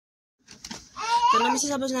त नमस्ते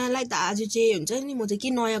सबैजनालाई। त आज चाहिँ हुन्छ नि म चाहिँ के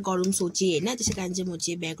नयाँ गरौँ सोचेँ होइन, त्यसै कारण चाहिँ म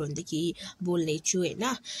चाहिँ ब्याकग्राउन्डदेखि बोल्ने छु होइन,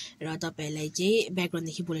 र तपाईँहरूलाई चाहिँ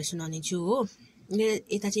ब्याकग्राउन्डदेखि बोलेर सुनाउने छु हो।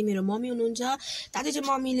 यता चाहिँ मेरो मम्मी हुनुहुन्छ। तातो चाहिँ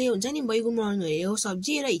मम्मीले हुन्छ नि बैगुन बनाउनु हो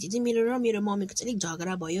सब्जी, र हिजो चाहिँ मेरो मम्मीको चाहिँ अलिक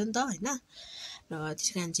झगडा भयो नि त होइन, र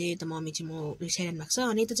त्यसै कारण चाहिँ यता मम्मी चाहिँ म रिसाइरहनु भएको छ।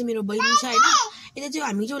 अनि यता चाहिँ मेरो बहिनी छ होइन, यता चाहिँ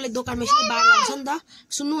हामी चाहिँ उसलाई दोकानमा यसरी बार लाउँछ नि त,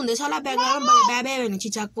 सुन्नुहुँदैछ होला ब्याकग्राउन्ड ब्याबे भने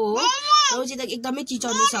चिचाएको हो, र ऊ चाहिँ त एकदमै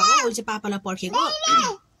चिचाउँदैछ हो, ऊ चाहिँ पापालाई पर्खेको।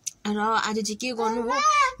 र आज चाहिँ के गर्नु हो,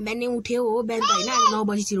 बिहानै उठ्यो हो, बिहान त होइन आज 9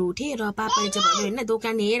 बजीतिर उठेँ, र पापाले चाहिँ भन्यो होइन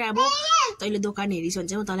दोकान हेर, अब तैँले दोकान हेरिस् भने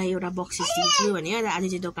चाहिँ म तँलाई एउटा बक्सिस दिन्छु भने।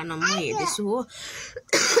 आज चाहिँ दोकानमा म हेर्दैछु हो,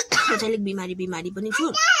 चाहिँ अलिक बिमारी पनि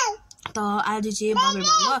छु। त आज चाहिँ बाबाले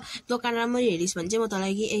भन्नुभयो दोकान राम्ररी हेरिस् भने चाहिँ म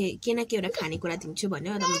तँलाई के न के एउटा खानेकुरा दिन्छु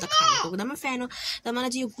भन्यो। त म त खानेको एकदमै फ्यान हो, त मलाई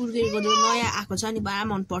चाहिँ यो कुरकुरेको नयाँ आएको छ नि बडा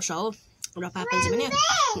मनपर्छ हो, र पापाले चाहिँ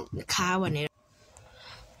भन्यो खा भनेर।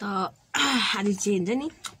 त आज चाहिँ हुन्छ नि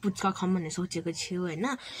पुच्का खाऊँ भनेर सोचेको छु होइन।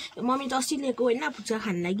 मम्मी त अस्ति ल्याएको होइन पुच्का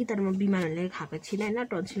खानु लागि, तर म बिमार हुनाले खाएको थिइनँ होइन,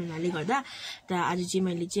 टन्सिल हुनाले गर्दा। त आज चाहिँ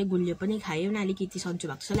मैले चाहिँ गुलियो पनि खाएँ होइन, अलिकति सन्चो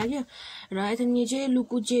भएको जस्तो लाग्यो। र यतानिर चाहिँ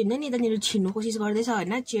लुकु चाहिँ होइन नि यतानिर छिर्नु कोसिस गर्दैछ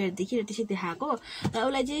होइन चेयरदेखि, र त्यसै देखाएको। र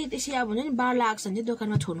उसलाई चाहिँ त्यसै अब हुन्छ नि बार लाग्छ भने चाहिँ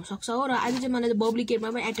दोकानमा छोड्नु सक्छ हो। र आज चाहिँ मलाई बब्ली केकमा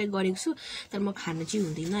पनि एट्याक गरेको छु, तर म खानु चाहिँ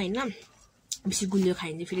हुँदैन होइन, बेसी गुलियो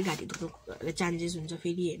खायो भने चाहिँ फेरि घाँटी दुख्नु चान्सेस हुन्छ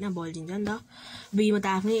फेरि होइन, बल्झिन्छ नि त। बिहीमा त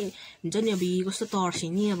आफ्नै हुन्छ नि, अब कस्तो तर्स्यो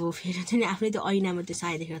नि, अब फेरि चाहिँ नि आफ्नै त्यो ऐनामा त्यो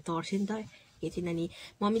साय देखेर तर्स्यो नि त के थिएन नि।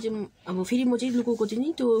 मम्मी चाहिँ अब फेरि म चाहिँ लुकुको चाहिँ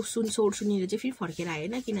नि त्यो सोर सुनेर चाहिँ फेरि फर्केर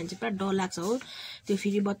आयो होइन, किनभने चाहिँ पुरा डर लाग्छ हो, त्यो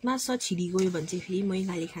फेरि बदमास छ छिरी गयो भने चाहिँ फेरि मै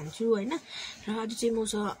गाली खान्छु होइन। र आज चाहिँ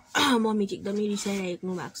मसँग मम्मी चाहिँ एकदमै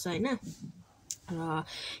रिसाइराख्नु भएको छ होइन। र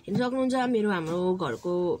हेर्नु सक्नुहुन्छ हाम्रो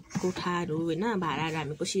घरको कोठाहरू होइन भाडाहरू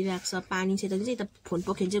हामी कसरी राख्छ, पानी चाहिँ यता फोन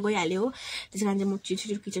पोख्यो भने चाहिँ गइहाल्यो हो, त्यस कारण चाहिँ म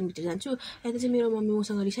छिटो किचनभित्र जान्छु। यता चाहिँ मेरो मम्मी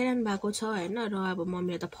मसँग रिसाइरहनु भएको छ होइन, र अब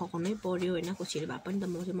मम्मीलाई त फकाउनै पर्यो होइन, कसरी भए पनि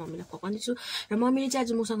त म चाहिँ मम्मीलाई फकाउँदैछु। र मम्मीले चाहिँ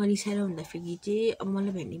आज मसँग रिसाएर हुँदाखेरि चाहिँ अब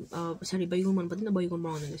मलाई भेन्डी बैगुन मन पर्दैन, बैगुन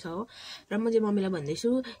बनाउनु हुँदैछ हो, र म चाहिँ मम्मीलाई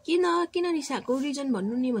भन्दैछु किन रिसाएको रिजन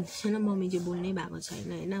भन्नु नि भन्दैछ होइन। मम्मी चाहिँ बोल्नै भएको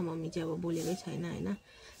छैन होइन, मम्मी चाहिँ अब बोलेकै छैन होइन,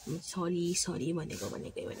 सरी भनेको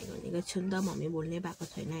छु नि त, मम्मी बोल्नै भएको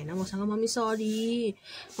छैन होइन मसँग। मम्मी सरी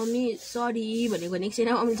भनेको छैन,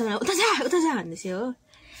 मम्मी त मलाई उता जा भन्दैछ हो।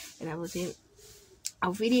 र अब चाहिँ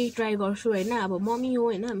अब फेरि ट्राई गर्छु होइन, अब मम्मी हो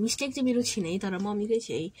होइन, मिस्टेक चाहिँ मेरो छैन है, तर मम्मीकै छ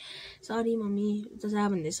है। सरी मम्मी उता जा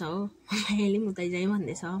भन्दैछ हो, अहिले पनि उतै जाइ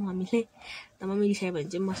भन्दैछ हो मम्मीले। त मम्मी रिसायो भने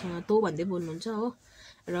चाहिँ मसँग तँ भन्दै बोल्नुहुन्छ हो,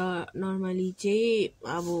 र नर्मली चाहिँ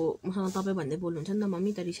अब मसँग तपाईँ भन्दै बोल्नुहुन्छ नि त मम्मी,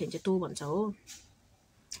 त रिसायो भने चाहिँ तँ भन्छ हो।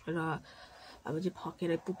 र अब चाहिँ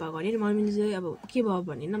फकेर पुप्पा गरेँ, मम्मीले चाहिँ अब के भयो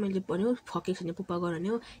भने मैले भन्यो फकेको छैन पुप्पा गर्ने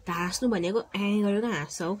हो, त हाँस्नु भनेको गरेर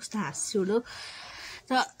हाँस्छ हो, कस्तो हाँस्छु हो।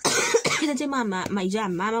 र यता चाहिँ हिजो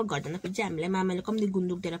हामी मामाको घर जाँदाखेरि चाहिँ हामीलाई मामाले कम्ती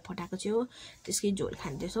गुन्द्रुक दिएर फटाएको थियो, त्यसकै झोल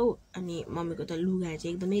खाँदैछौँ। अनि मम्मीको त लुगा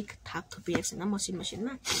चाहिँ एकदमै थाक थुपिरहेको छैन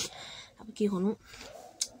मसिनमा, अब के गर्नु,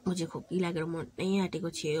 म चाहिँ खोकी लागेर म नै आँटेको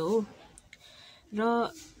छु हो। र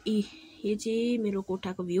यो चाहिँ मेरो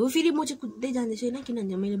कोठाको भ्यू हो। फेरि म चाहिँ कुद्दै जाँदैछु होइन,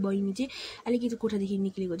 किनभने मैले बहिनी चाहिँ अलिकति कोठादेखि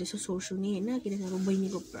निक्लेको जस्तो सोर सुने होइन, किनभने अब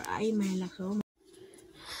बहिनीको पुरै माया लाग्छ हो।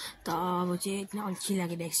 त अब चाहिँ एकदम अल्छी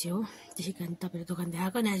लागिरहेको छ हो, त्यसै कारण तपाईँले दोकान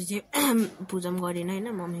देखाएको। अनि आज चाहिँ पूजा पनि गरेन होइन,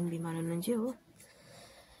 मम्मी पनि बिमार हुनुहुन्छ हो,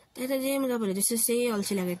 त्यता चाहिँ म तपाईँहरूले त्यस्तै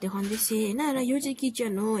अल्छी लागेर देखाउँदैछ होइन। र यो चाहिँ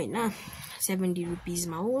किचन हो होइन, 70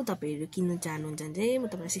 रुपिसमा हो, तपाईँहरू किन्नु चाहनुहुन्छ भने चाहिँ म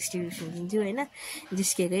तपाईँलाई 60 रुपिसमा दिन्छु होइन,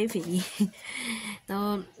 जिस्केकै फेरि। त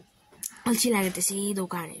अल्छी लागेर त्यसै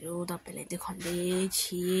दोकानहरू तपाईँलाई देखाउँदै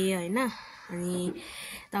थिएँ होइन। अनि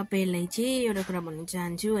तपाईँलाई चाहिँ एउटा कुरा भन्न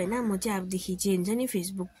चाहन्छु होइन, म चाहिँ अबदेखि चाहिँ हुन्छ नि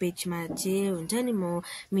फेसबुक पेजमा चाहिँ हुन्छ नि म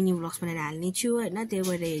मिनी भ्लग्स बनाएर हाल्ने छु होइन, त्यो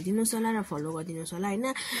गएर हेरिदिनुहोस् होला र फलो गरिदिनुहोस् होला होइन।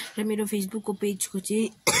 र मेरो फेसबुकको पेजको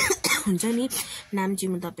चाहिँ हुन्छ नि नाम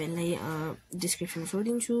चाहिँ म तपाईँहरूलाई डिस्क्रिप्सनमा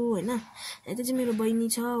छोडिदिन्छु होइन। यता चाहिँ मेरो बहिनी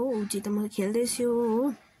छ हो, ऊ चाहिँ त म खेल्दैछु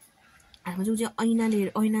हो, हालमा चाहिँ ऊ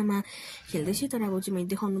चाहिँ ऐनामा खेल्दैछु, तर अब चाहिँ मैले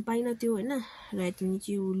देखाउनु पाइनँ त्यो होइन। र यति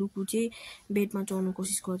चाहिँ ऊ लुकु चाहिँ बेडमा चढ्नु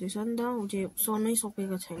कोसिस गर्दैछ नि त, ऊ चाहिँ सर्नै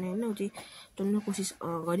सकेको छैन होइन, ऊ चाहिँ चढ्नु कोसिस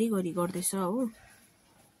घरि गर्दैछ हो।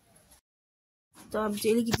 त अब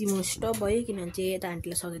चाहिँ अलिकति म स्टप भयो, किनभने चाहिँ यता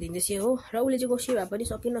आन्टीलाई सघाइदिँदैछ हो, र उसले चाहिँ कसै भए पनि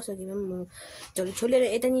सकि नसकिन म छोडेर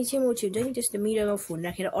यतानिर चाहिँ म चाहिँ हुन्छ नि त्यस्तो मिररमा फोन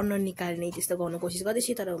राखेर अनुहार निकाल्ने त्यस्तो गर्नु कोसिस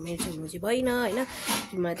गर्दैछु, तर मेरो चाहिँ भएन होइन,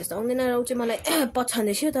 मलाई त्यस्तो आउँदैन। र ऊ चाहिँ मलाई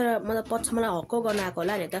पछाउँदैछ, तर मलाई हक्क गर्न आएको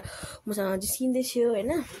होला नि त, मसँग जिस्किँदैछु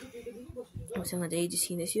होइन, मसँग चाहिँ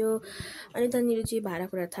जिस्किँदैछु। अनि त्यहाँनिर चाहिँ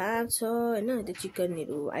भाँडाकुँडा थाहा छ होइन, त्यो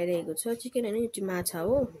चिकनहरू आइरहेको छ, चिकन होइन यो चाहिँ माछा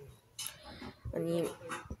हो। अनि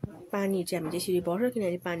पानी चाहिँ हामी त्यसरी भर्छ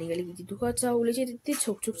किनभने पानीको अलिकति दुःख छ उसले चाहिँ त्यति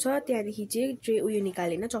छोकछुक छ त्यहाँदेखि चाहिँ ट्रे उयो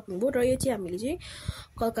निकालेन चपिङ बोर्ड र यो चाहिँ हामीले चाहिँ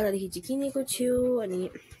कलकत्तादेखि चाहिँ किनेको थियो अनि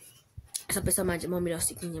सबै सामान चाहिँ मम्मीले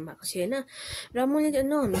अस्ति किन्नु भएको छ होइन र मैले चाहिँ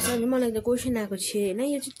नहुनु मलाई त क्वेसन आएको छ होइन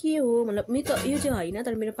यो चाहिँ के हो मतलब मेरो त यो चाहिँ होइन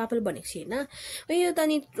तर मेरो पापाले भनेको छ होइन यो त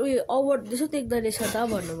नि उयो अवार्ड जस्तो देख्दो रहेछ त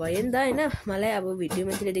भन्नुभयो नि त होइन मलाई अब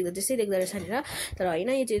भिडियोमातिर देख्दा त्यस्तै देख्दो रहेछ भनेर तर होइन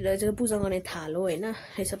यो चाहिँ पूजा गर्ने थाल हो होइन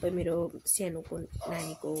यो सबै मेरो सानोको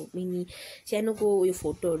नानीको मिनी सानोको उयो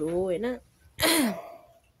फोटोहरू हो होइन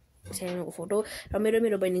सानोको फोटो र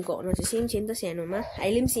मेरो बहिनीको अनुहार चाहिँ सेम त सानोमा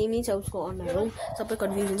अहिले पनि सेमै छ उसको अनुहार हो सबै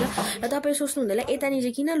कन्फ्युज हुन्छ र तपाईँ सोच्नु हुँदैन यतानिर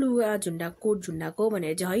किन लुगा कोट झुन्डाको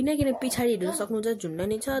भनेर चाहिँ होइन किन पछाडि हेर्नु सक्नुहुन्छ झुन्डा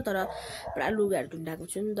नै छ तर पुरा लुगाहरू झुन्डाएको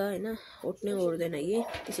छु नि त होइन उठ्नै ओर्दैन कि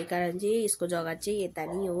त्यसै कारण चाहिँ यसको जग्गा चाहिँ यता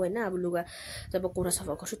नि हो होइन अब लुगा जब कोठा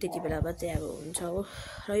सफा गर्छु त्यति बेला मात्रै अब हुन्छ हो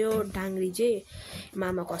र यो डाङ्ग्री चाहिँ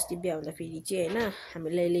मामाको अस्ति बिहा हुँदाखेरि चाहिँ होइन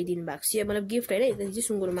हामीलाई ल्याइदिनु भएको छ मतलब गिफ्ट होइन यता चाहिँ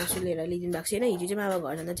सुँगुरको मासु लिएर ल्याइदिनु भएको छ होइन हिजो चाहिँ मामा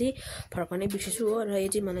घर जाँदा चाहिँ फर्कनै बिर्सेछु हो र यो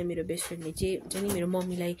चाहिँ मलाई मेरो बेस्ट फ्रेन्डले चाहिँ हुन्छ नि मेरो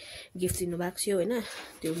मम्मीलाई गिफ्ट दिनुभएको थियो होइन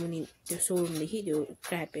त्यो मुनि त्यो सोरुमदेखि त्यो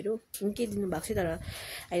क्र्यापहरू के दिनुभएको थियो तर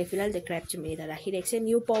अहिले फिलहाल त्यो क्र्याप चाहिँ मैले यता राखिरहेको छु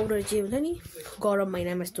अनि यो पाउडर चाहिँ हुन्छ नि गरम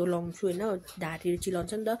महिनामा यस्तो लाउँछु होइन ढाडहरू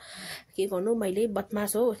चिलाउँछ नि त के गर्नु मैले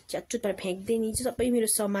बदमास हो च्याच्चु तर फ्याँक्दै नि चाहिँ सबै मेरो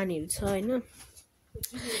सामानहरू छ होइन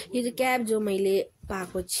यो चाहिँ क्याप जो मैले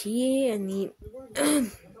पाएको थिएँ अनि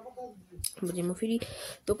म फेरि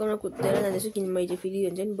दोकानमा कुदेर जाँदैछु किन मैले फेरि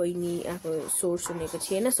हुन्छ नि बहिनी आएको सोर सुनेको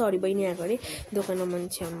थिएँ होइन सरी बहिनी आएको अरे दोकानमा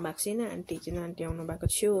मान्छे आउनु भएको छैन आन्टी आउनु भएको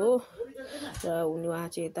थियो हो र उहाँ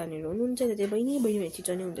चाहिँ यतानिर हुनुहुन्छ यता चाहिँ बहिनी भने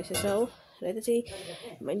छिटो हुँदैछ हो र यता चाहिँ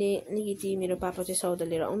मैले अलिकति मेरो पापा चाहिँ सौदा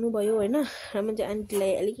लिएर आउनुभयो होइन र मैले चाहिँ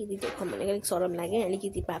आन्टीलाई अलिकति देखौँ भनेको अलिक सरम लाग्यो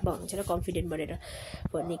अलिकति पापा हुन्छ र कन्फिडेन्ट बढेर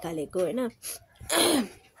निकालेको होइन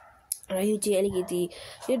र यो चाहिँ अलिकति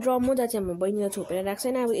यो ड्रम हो जहाँ चाहिँ हाम्रो बहिनीलाई छोपेर राख्छ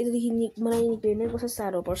होइन अब यतादेखि मलाई निक्लिनु कस्तो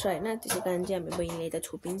साह्रो पर्छ होइन त्यसै कारण चाहिँ हामी बहिनीलाई यता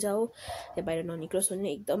छोपिन्छ हो त्यहाँ बाहिर ननिक्लोस्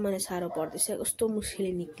भने एकदम मलाई साह्रो पर्दैछ कस्तो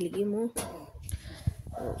मुस्किलले निक्लेँ कि म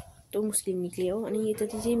कस्तो मुस्किल निक्ल्यो हो अनि यता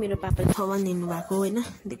चाहिँ मेरो पापाले सामान दिनुभएको होइन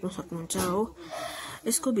देख्न सक्नुहुन्छ हो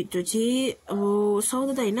यसको भित्र चाहिँ अब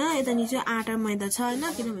सौदा त होइन यतानिर चाहिँ आँटा मैदा छ होइन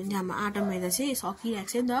किनभने हाम्रो आँटा मैदा चाहिँ सकिरहेको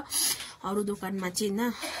छ नि त अरू दोकानमा चाहिँ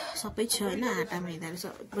होइन सबै छ होइन आँटा मैदाहरू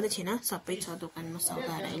मात्रै छैन सबै छ दोकानमा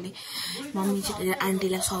सौदाहरू अहिले मम्मी चाहिँ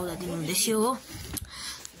आन्टीलाई सौदा दिनुहुँदैछ हो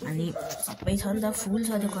अनि सबै छ नि त फुल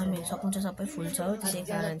छ दोकानमा हेर्नु सक्नुहुन्छ सबै फुल छ हो त्यसै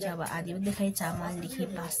कारण चाहिँ अब आधी देखाइ चामलदेखि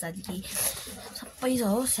पास्तादेखि सबै छ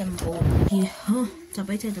हो स्याम्पूदेखि हो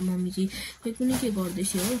सबै छ त मम्मी चाहिँ खोइ कुनै के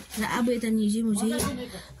गर्दैछ हो र अब यतानिर चाहिँ म चाहिँ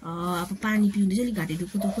अब पानी पिउँदै चाहिँ अलिक घाँटी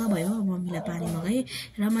दुःख भयो मम्मीलाई पानी मगाएँ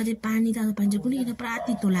र म चाहिँ पानी तातो पानी चाहिँ कुनै किन पुरा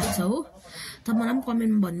तितो लाग्छ हो त मलाई पनि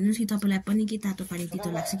कमेन्टमा भनिदिनुहोस् कि तपाईँलाई पनि के तातो पानी तितो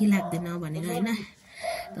लाग्छ कि लाग्दैन भनेर होइन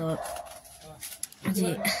त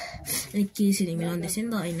अझै अलिक केसरी मिलाउँदैछ नि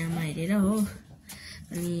त ऐनामा हेरेर हो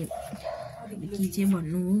अनि के चाहिँ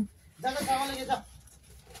भन्नु हो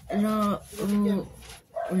र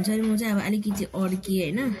हुन्छ नि म चाहिँ अब अलिकति अड्किएँ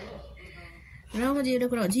होइन र म चाहिँ एउटा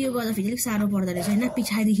कुरा हुन्छ यो गर्दा फेरि अलिक साह्रो पर्दो रहेछ होइन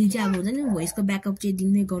पछाडिदेखि चाहिँ अब हुन्छ नि भोइसको ब्याकअप चाहिँ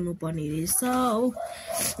दिनै गर्नुपर्ने रहेछ हो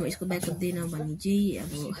भोइसको ब्याकअप दिएन भने चाहिँ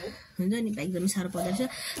अब हुन्छ नि एकदमै साह्रो पर्दो रहेछ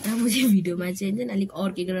र म चाहिँ भिडियोमा चाहिँ हुन्छ नि अलिक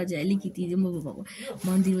अड्केको र चाहिँ अलिकति म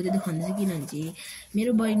मन्दिरमा चाहिँ देखाउँदैछु किनभने चाहिँ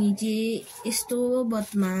मेरो बहिनी चाहिँ यस्तो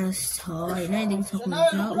बदमास छ होइन देख्न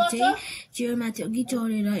सक्नुहुन्छ ऊ चाहिँ चेयरमाथि अघि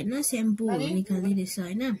चढेर होइन स्याम्पूहरू निकाल्दै रहेछ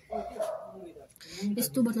होइन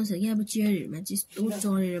यस्तो बदमास छ कि अब चेयरहरूमा चाहिँ यस्तो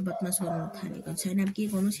चढेर बदमास गर्नु थालेको छैन अब के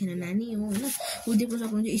गर्नु छैन नानी हो होइन ऊ देख्न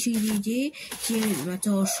सक्नुहुन्छ यसरी चाहिँ चेयरहरूमा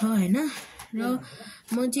चढ्छ होइन र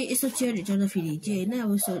म चाहिँ यस्तो चेयरहरू चढ्दाखेरि चाहिँ होइन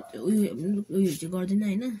अब यस्तो उयोहरू चाहिँ गर्दैन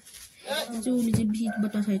होइन चाहिँ उसले चाहिँ बेसी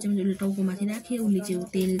बदमास गरेर चाहिँ उसले टाउको माथि राख्यो उसले चाहिँ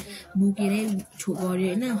तेल बोकेरै गऱ्यो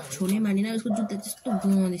होइन छोड्नै मानेन उसको जुत्ता त्यस्तो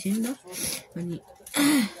गनाउँदैछ नि त अनि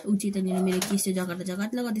ऊ चाहिँ त्यहाँनिर मेरो केस चाहिँ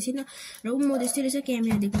जगात लगाउँदैछ नि र ऊ म त्यस्तै रहेछ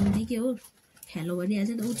क्यामेरा देख्नु के हो हेलो भनिहाल्छ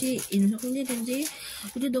नि त ऊ चाहिँ हेर्नु सक्नुहुन्छ त्यहाँदेखि चाहिँ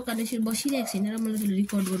ऊ चाहिँ दोकानमा यसरी बसिरहेको छैन र मलाई त्यो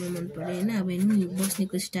रेकर्ड गर्नु मन पऱ्यो होइन अब हेर्नु नि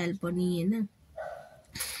बस्नेको स्टाइल पनि होइन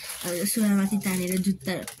अब सुवामाथि तानेर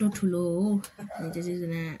जुत्ता यत्रो ठुलो हो अनि चाहिँ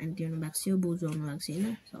एकजना आन्टी आउनु भएको थियो बोजू आउनु भएको छ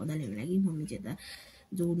होइन सौदा ल्याउनु लागि मम्मी चाहिँ यता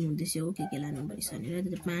जोड्नु हुँदैछ हो के लानु भइस भनेर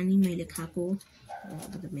त्यो पानी मैले खाएको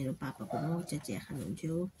मेरो पापाको म चिया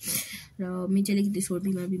खानुहुन्थ्यो र मेरो चाहिँ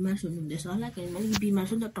अलिकति बिमार सुन्नुहुँदैछ होला किनभने अलिक बिमार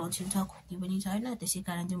छ नि त टन्सिल छ खोक्ने पनि छ होइन त्यसै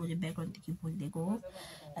कारण चाहिँ म चाहिँ ब्याकग्राउन्डदेखि बोलिदिएको हो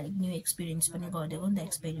अलिक न्यू एक्सपिरियन्स पनि गरिदिएको नि त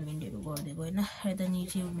एक्सपेरिमेन्टहरू गरिदिएको होइन र यतानिर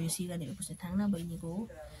चाहिँ मेरो सिगारेटहरू पुस्ने थाङ्ना बहिनीको हो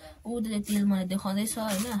ऊ त्यसले तेल मलाई देखाउँदैछ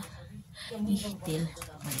होइन तेल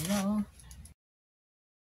भनेर हो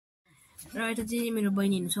र यता चाहिँ मेरो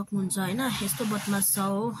बहिनी हेर्नु सक्नुहुन्छ होइन यस्तो बदमास छ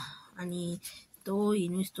हो अनि यस्तो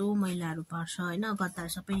हिँड्नु यस्तो मैलाहरू पर्छ होइन गत्ताहरू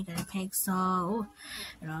सबै निकालेर फ्याँक्छ हो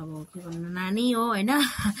र अब के गर्नु नानी हो होइन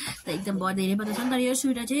त एकदम धेरै पत्ता छ नि तर यो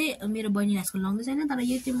स्वेटर चाहिँ मेरो बहिनीले आजकल लाउँदै छैन तर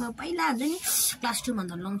यो चाहिँ म पहिला हुन्छ नि क्लास 2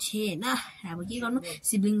 भन्दा लाउँछे होइन अब के गर्नु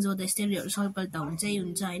सिब्लिङ्स हो त यस्तै सर्कल त हुन्छै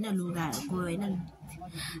हुन्छ होइन लुगाहरूको होइन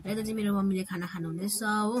र यता चाहिँ मेरो मम्मीले खाना खानु हुँदैछ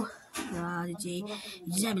हो र अहिले चाहिँ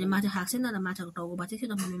हिजो चाहिँ हामीले माछा खाएको छैन र माछाको टाउको बाँचेको थियो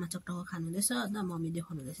त मम्मी माछाको टाउको खानु हुँदैछ र मम्मी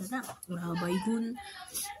देखाउनु हुँदैछ त र बैगुन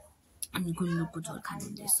अनि गुन्द्रुकको झोल खानु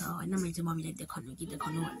हुँदैछ होइन मैले चाहिँ मम्मीलाई देखाउनु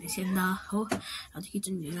भन्दैछ नि त हो अब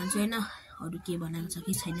किचनतिर जान्छु होइन अरू के बनाएको छ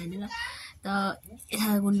कि छैन भनेर त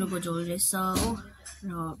यता गुन्द्रुकको झोल रहेछ हो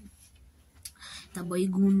र त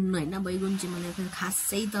बैगुन होइन बैगुन चाहिँ मलाई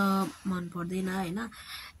खासै त मन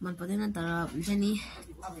पर्दैन तर हुन्छ नि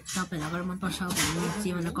तपाईँहरूलाई अगर मनपर्छ भने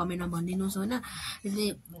चाहिँ मलाई कमेन्टमा भनिदिनुहोस् होइन त्यसले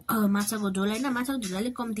माछाको झोल होइन माछाको झोल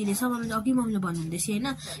अलिक कम्ती रहेछ मम्मीले अघि मम्मीले भन्नुहुँदैछ होइन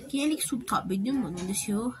कि अलिक सुप थपिदिउँ भन्नुहुँदैछ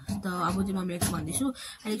हो त अब चाहिँ मम्मीले भन्दैछु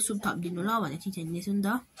अलिक सुप थपिदिनु ल भनेर चिच्याइदिँदैछु नि त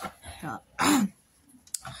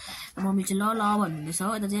मम्मी चाहिँ ल भन्नुहुँदैछ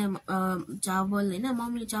हो यता चाहिँ चावल होइन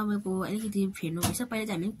मम्मीले चावलको अलिकति फेर्नु भएछ पहिला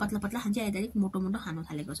चाहिँ हामी पत्ला पत्ला खान्छ अहिले अलिक मोटो खानु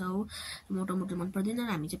थालेको छ हो मोटो मन पर्दैन र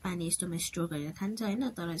हामी चाहिँ पानी यस्तोमा स्टोर गरेर खान्छ होइन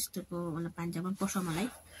तर यस्तोको मतलब पानी चाहिँ मनपर्छ मलाई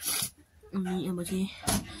अनि अब चाहिँ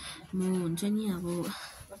म हुन्छ नि अब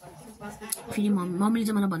फेरि मम्मीले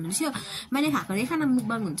चाहिँ मलाई भन्नुहुन्थ्यो मैले खाएको खाना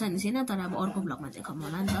मुखबाङ हुन्छ भने होइन तर अब अर्को भ्लगमा देखाउँ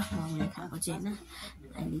होला नि त मम्मीले खाएको चाहिँ होइन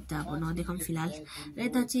अहिले त अब नदेखाउँ फिलहाल र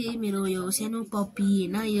यता चाहिँ मेरो यो सानो पप्पी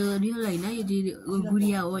होइन यो रियल होइन यो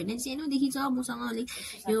गुडिया हो होइन सानोदेखि छ मसँग अलिक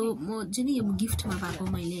यो म चाहिँ नि यो गिफ्टमा पाएको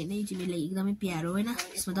मैले होइन यो चाहिँ मेरो एकदमै प्यारो होइन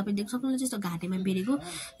यसमा तपाईँ देख्न सक्नुहुन्छ यस्तो घाँटीमा बेरेको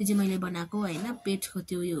त्यो चाहिँ मैले बनाएको होइन पेटको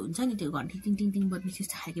त्यो यो हुन्छ नि त्यो घन्टी टिङ टिङ टिङ बज्ने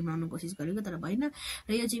त्यस्तो खालको बनाउनु कोसिस गरेको तर भएन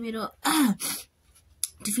र यो चाहिँ मेरो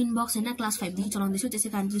टिफिन बक्स होइन क्लास 5 देखि चलाउँदैछु त्यसै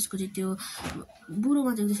कारण त्यसको चाहिँ त्यो बुढो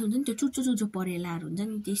मान्छेको जस्तो हुन्छ नि त्यो चुच्चो परेलाहरू हुन्छ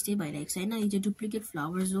नि त्यस्तै भइरहेको छ होइन यो चाहिँ डुप्लिकेट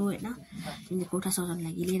फ्लावर्स हो होइन तिमीले कोठा सजाउनु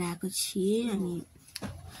लागि लिएर आएको थिएँ अनि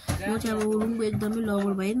म चाहिँ अब रुमको एकदमै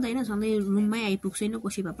लभर भयो नि त होइन सधैँ रुममै आइपुग्छैन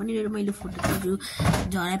कसै भए पनि मैले फोटो चाहिँ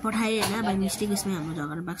झराइ पठाएँ होइन बाई मिस्टेक यसमा हाम्रो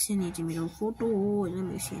झगडा भएको छ नि चाहिँ मेरो फोटो हो होइन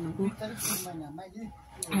मेरो सानोको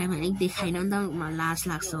अलिक देखाइन नि त मलाई लाज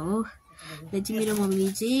लाग्छ हो र चाहिँ मेरो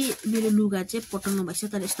मम्मीले चाहिँ मेरो लुगा चाहिँ पटाउनु भएछ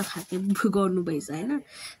तर यस्तो खालको गर्नु भएछ होइन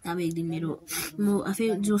अब एक दिन म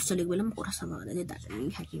आफै जोस चलेको बेला पनि कोठा सफा गर्दा चाहिँ दार्जिलिङ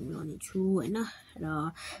खाकिङ गर्ने छु होइन र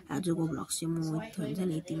आजको भ्लग चाहिँ म हुन्छ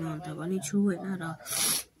नि यतिमा अन्त गर्ने छु होइन र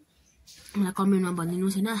मलाई कमेन्टमा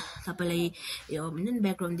भनिदिनुहोस् होइन तपाईँलाई यो हुन्छ नि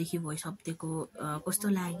ब्याकग्राउन्डदेखि भोइस अफ दिएको कस्तो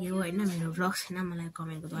लाग्यो होइन मेरो भ्लग्स होइन मलाई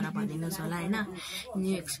कमेन्टको द्वारा भनिदिनुहोस् होला होइन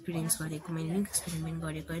न्यू एक्सपिरियन्स गरेको मैले न्यू एक्सपेरिमेन्ट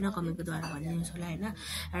गरेको होइन कमेन्टको द्वारा भनिदिनुहोस् होला होइन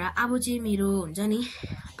र अब चाहिँ मेरो हुन्छ नि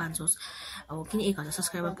 500 अब किन 1000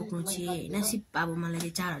 सब्सक्राइबर पुग्नु चाहिँ होइन सिप अब मलाई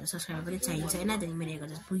 4000 सब्सक्राइबर पनि चाहिन्छ होइन त्यहाँदेखि मेरो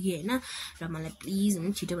 1000 पुगेँ होइन र मलाई प्लिज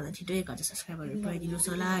छिटोभन्दा छिटो 1000 सब्सक्राइबरहरू पुऱ्याइदिनुहोस्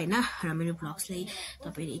होला होइन र मेरो भ्लग्सलाई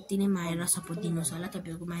तपाईँले यति नै माया र सपोर्ट दिनुहोस् होला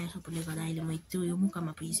तपाईँको माया सपोर्टले गर्दा अहिले म यति यो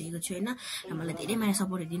मुकाममा पुगिसकेको छु होइन र मलाई धेरै माया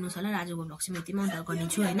सपोर्टहरू दिनुहोस् होला र आजको भ्लग चाहिँ म यतिमा अन्त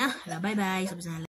गर्नेछु होइन र बाई बाई सबैजनालाई